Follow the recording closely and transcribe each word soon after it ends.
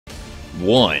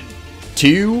1,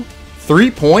 2,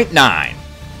 3.9.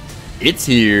 It's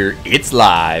here, it's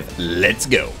live, let's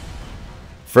go.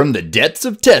 From the depths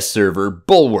of test server,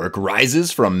 Bulwark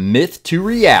rises from myth to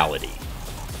reality.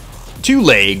 2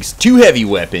 legs, 2 heavy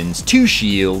weapons, 2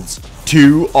 shields,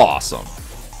 2 awesome.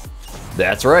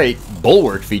 That's right,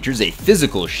 Bulwark features a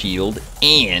physical shield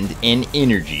and an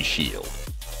energy shield.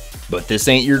 But this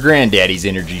ain't your granddaddy's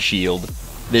energy shield.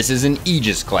 This is an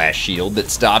Aegis class shield that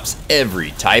stops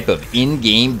every type of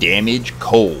in-game damage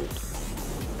cold.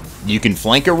 You can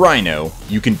flank a Rhino,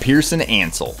 you can pierce an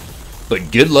Ansel,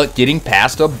 but good luck getting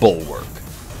past a Bulwark.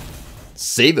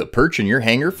 Save a perch in your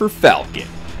hangar for Falcon.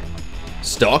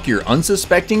 Stalk your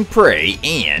unsuspecting prey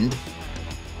and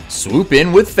swoop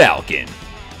in with Falcon.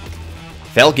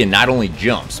 Falcon not only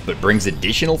jumps, but brings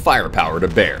additional firepower to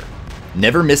bear.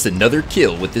 Never miss another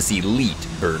kill with this elite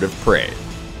bird of prey.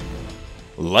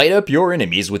 Light up your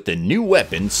enemies with the new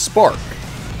weapon, Spark.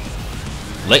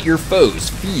 Let your foes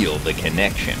feel the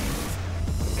connection.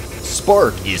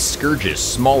 Spark is Scourge's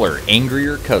smaller,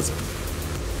 angrier cousin.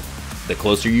 The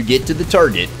closer you get to the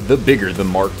target, the bigger the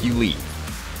mark you leave.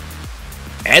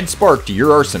 Add Spark to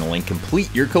your arsenal and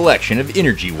complete your collection of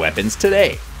energy weapons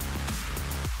today.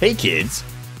 Hey kids,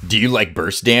 do you like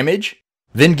burst damage?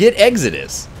 Then get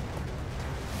Exodus.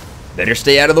 Better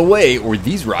stay out of the way or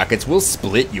these rockets will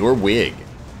split your wig.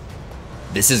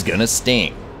 This is gonna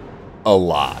sting. A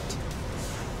lot.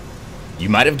 You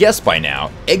might have guessed by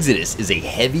now, Exodus is a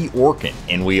heavy Orkan,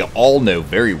 and we all know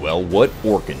very well what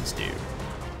Orkans do.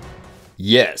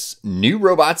 Yes, new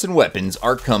robots and weapons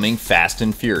are coming fast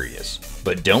and furious,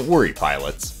 but don't worry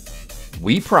pilots.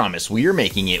 We promise we are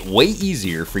making it way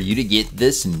easier for you to get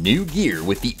this new gear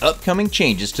with the upcoming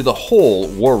changes to the whole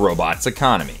War Robots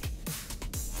economy.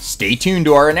 Stay tuned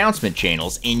to our announcement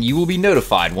channels and you will be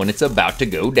notified when it's about to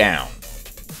go down.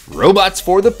 Robots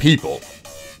for the people.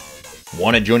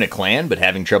 Want to join a clan but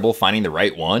having trouble finding the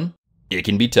right one? It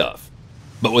can be tough.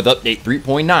 But with Update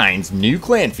 3.9's new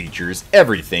clan features,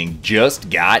 everything just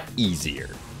got easier.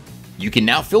 You can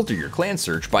now filter your clan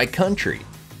search by country.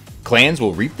 Clans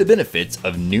will reap the benefits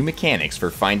of new mechanics for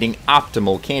finding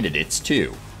optimal candidates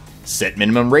too. Set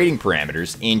minimum rating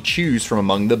parameters and choose from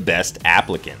among the best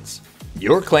applicants.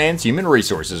 Your clan's human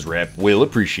resources rep will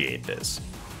appreciate this.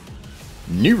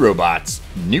 New robots,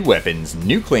 new weapons,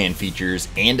 new clan features,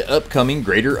 and upcoming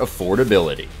greater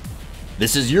affordability.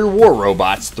 This is your War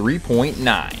Robots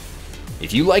 3.9.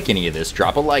 If you like any of this,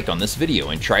 drop a like on this video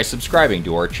and try subscribing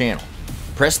to our channel.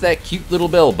 Press that cute little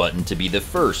bell button to be the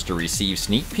first to receive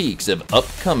sneak peeks of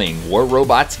upcoming War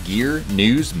Robots gear,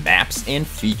 news, maps, and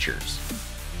features.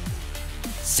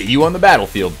 See you on the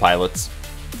battlefield, pilots!